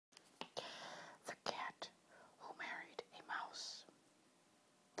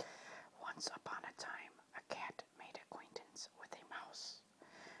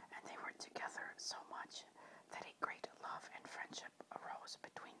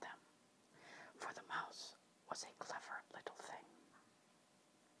was a clever little thing.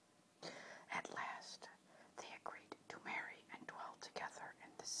 At last, they agreed to marry and dwell together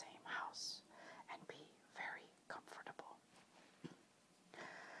in the same house and be very comfortable.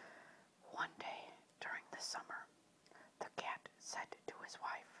 One day during the summer, the cat said to his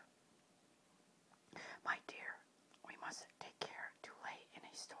wife, "My dear, we must take care to lay in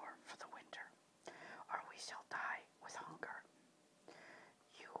a store for the winter, or we shall die with hunger.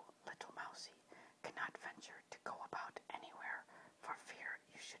 You, little mousie, cannot venture to go about anywhere for fear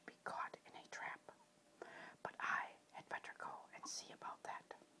you should be caught in a trap. But I had better go and see about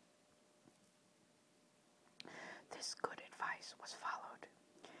that." This good advice was followed,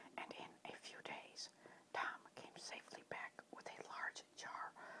 and in a few days Tom came safely back with a large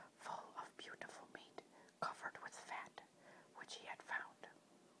jar full of beautiful meat covered with fat, which he had found.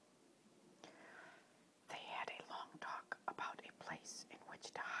 They had a long talk about a place in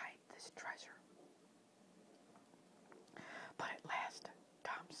which to hide this treasure. But at last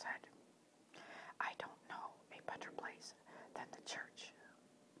Tom said, "I don't know a better place than the church.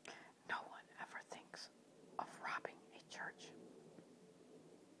 No one ever thinks of robbing a church.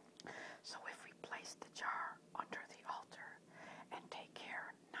 So if we place the jar under the altar and take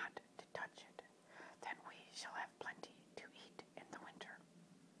care not to touch it, then we shall have plenty to eat in the winter."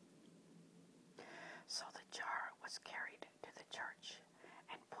 So the jar was carried to the church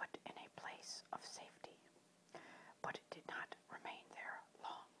and put in a place of safety, but it did not remain there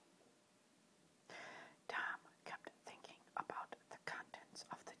long. Tom kept thinking about the contents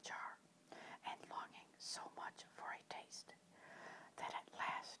of the jar and longing so much for a taste that at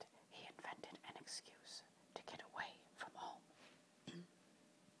last he invented an excuse to get away from home.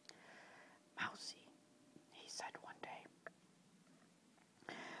 "Mousie," he said one day,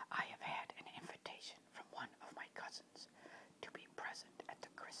 "I have had an invitation from one of my cousins to be present at the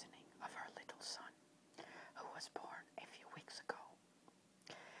christening of her little son, who was born a few weeks ago.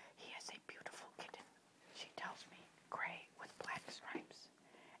 He is a beautiful kitten, she tells me, gray with black stripes,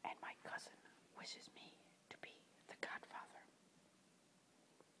 and my cousin wishes me to be the godfather."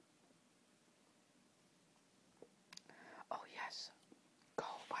 "Oh yes,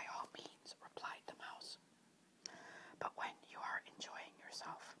 go by all means," replied the mouse. "But when you are enjoying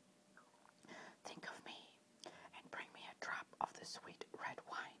yourself, think of me and bring me a drop of the sweet red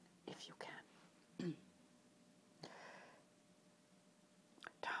wine if you can."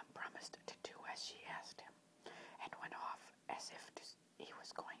 Tom promised to do as she asked him and went off as if he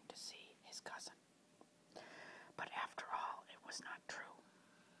was going to see his cousin. But after all, it was not true.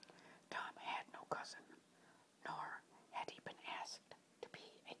 Tom had no cousin, nor had he been asked to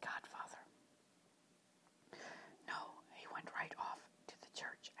be a godfather. No, he went right off to the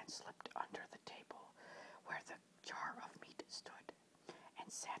church and slipped under the table where the jar of meat stood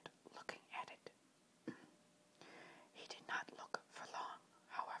and sat looking at it. He did not look for long,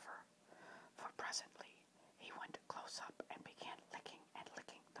 however, for presently he went close up and began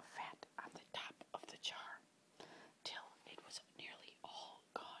licking the fat on the top of the jar till it was nearly all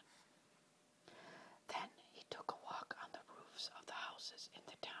gone. Then he took a walk on the roofs of the houses in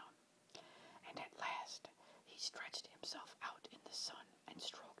the town, and at last he stretched himself out in the sun and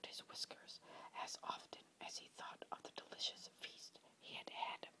stroked his whiskers as often as he thought of the delicious feast he had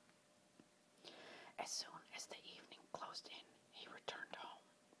had. As soon as the evening closed in, he returned home.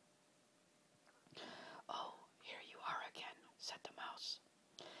 "Oh, here you are again," said the mouse.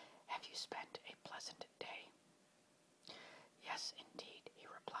 "Have you spent a pleasant day?" "Yes, indeed," he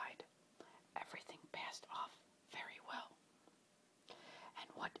replied. "Everything passed off very well."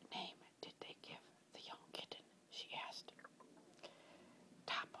 "And what name did they give the young kitten?" she asked.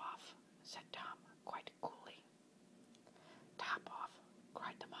 "Top Off," said Tom quite coolly. "Top Off,"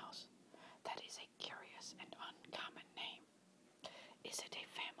 cried the mouse. "That is a curious and uncommon name. Is it a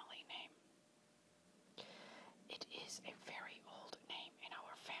family name?" "It is a very old name in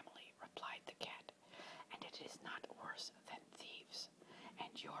our family," replied the cat, "and it is not worse than thieves,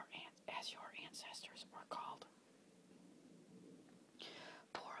 and as your ancestors were called."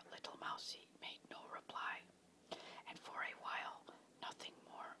 Poor little mousie made no reply, and for a while nothing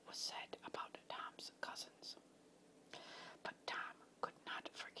more was said about Tom's cousins. But Tom could not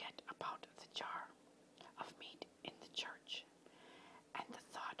forget about the jar of meat in the church, and the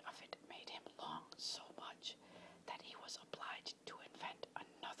thought of it made him long so much that he was obliged to invent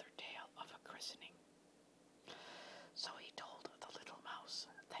another tale of a christening. So he told the little mouse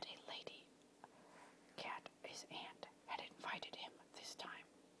that a lady cat, his aunt, had invited him this time,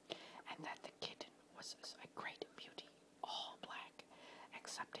 and that the kitten was a great beauty, all black,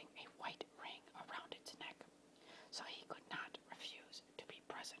 excepting a white ring around its neck, so he could not refuse to be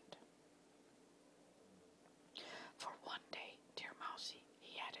present.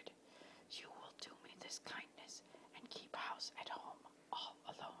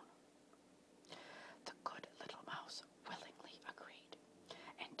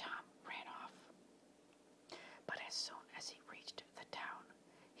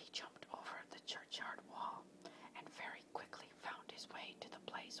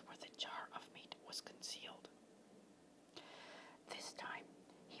 was concealed. This time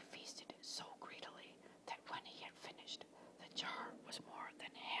he feasted so greedily that when he had finished, the jar was more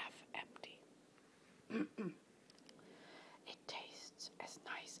than half empty. It tastes as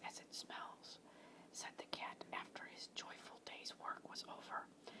nice as it smells, said the cat after his joyful day's work was over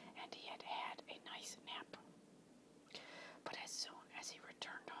and he had had a nice nap. But as soon as he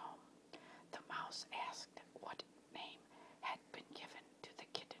returned home, the mouse asked what name had been given to the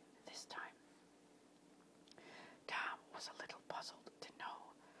kitten this time. Tom was a little puzzled to know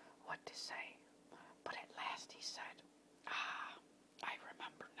what to say, but at last he said, "Ah, I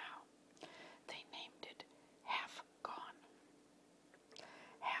remember now. They named it Half Gone."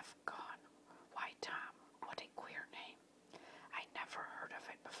 Half Gone? Why, Tom, what a queer name. I never heard of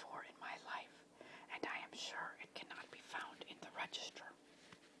it before in my life, and I am sure it cannot be found in the register.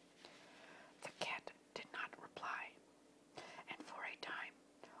 The cat did not reply, and for a time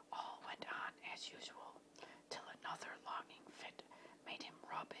all went on as usual, till another longing fit made him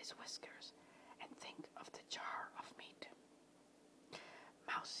rub his whiskers and think of the jar of meat.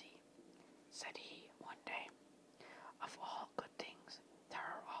 "Mousie," said he one day, "of all good things there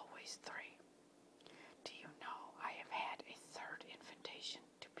are always three. Do you know I have had a third invitation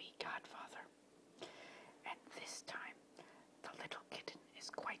to be godfather? And this time the little kitten is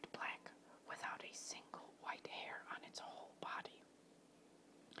quite black, without a single white hair on its whole body.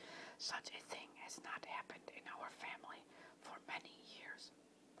 Such a thing has not happened in our family for many years.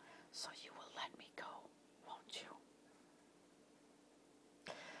 So you will let me go, won't you?"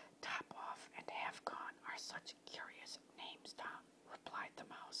 "Top Off and Half Gone are such curious names, Tom," replied the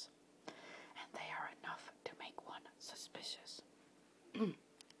mouse, "and they are enough to make one suspicious."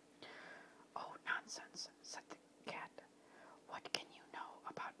 "Oh, nonsense," said the cat. "What can you know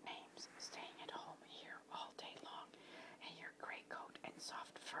about names, staying at home here all day long in your gray coat and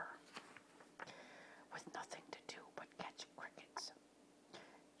soft fur, with nothing to do but catch crickets?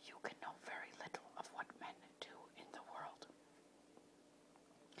 You can know very little of what men do in the world."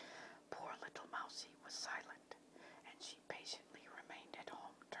 Poor little Mousie was silent, and she patiently remained at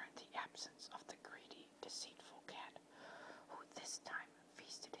home during the absence of the greedy, deceitful cat, who this time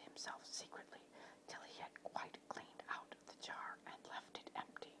feasted himself secretly till he had quite cleaned out the jar and left it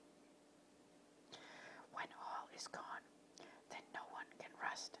empty. "When all is gone, then no one can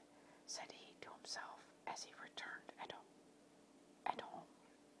rest," said he to himself as he returned at home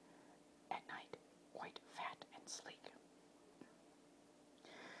at night, quite fat and sleek.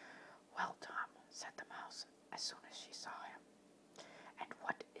 "Well, Tom," said the mouse as soon as she saw him, "and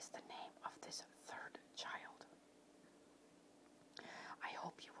what is the name of this third child?" "I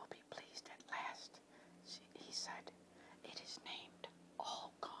hope you will be pleased at last," he said. "It is named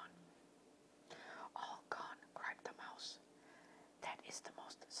All Gone." "All Gone," cried the mouse. "That is the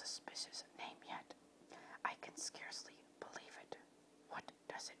most suspicious name yet. I can scarcely believe it. What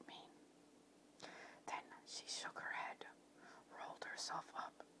does it mean?" Then she shook her head, rolled herself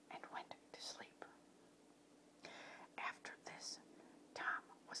up, and went to sleep. After this, Tom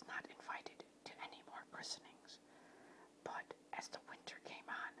was not invited to any more christenings, but as the winter came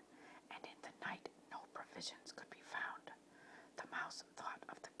on, and in the night no provisions could be found, the mouse thought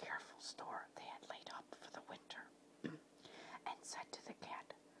of the careful store they had laid up for the winter, and said to the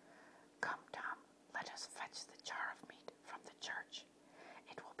cat, "Come, Tom, let us fetch the jar of meat from the church.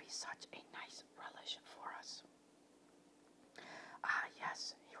 It will be such a nice relish for us." "Ah,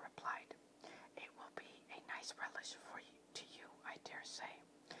 yes," he replied, "it will be a nice relish to you, I dare say,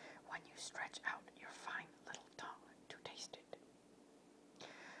 when you stretch out your fine little tongue to taste it."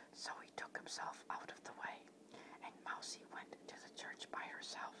 So he took himself out of the way, and Mousie went to the church by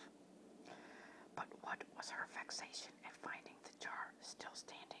herself. But what was her vexation at finding the jar still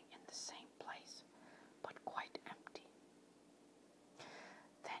standing in the same place, but quite empty.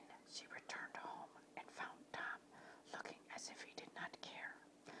 Then she returned home and found Tom looking as if he did not care,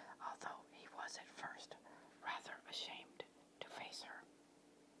 although he was at first rather ashamed to face her.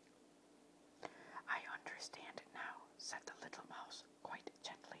 "I understand now," said the little mouse quite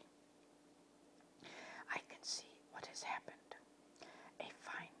gently. "I can see what has happened. A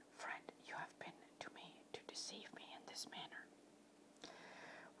fine friend you have been to me to deceive me in this manner.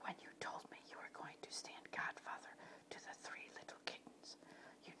 When you told me you were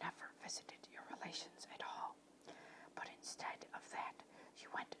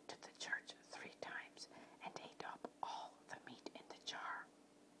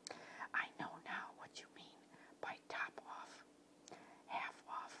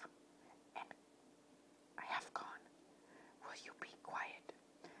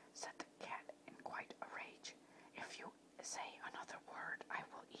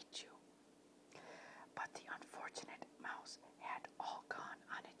mouse had all gone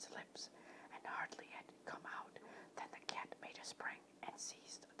on its lips, and hardly had come out than the cat made a spring and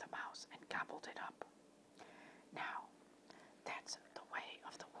seized the mouse and gobbled it up. Now, that's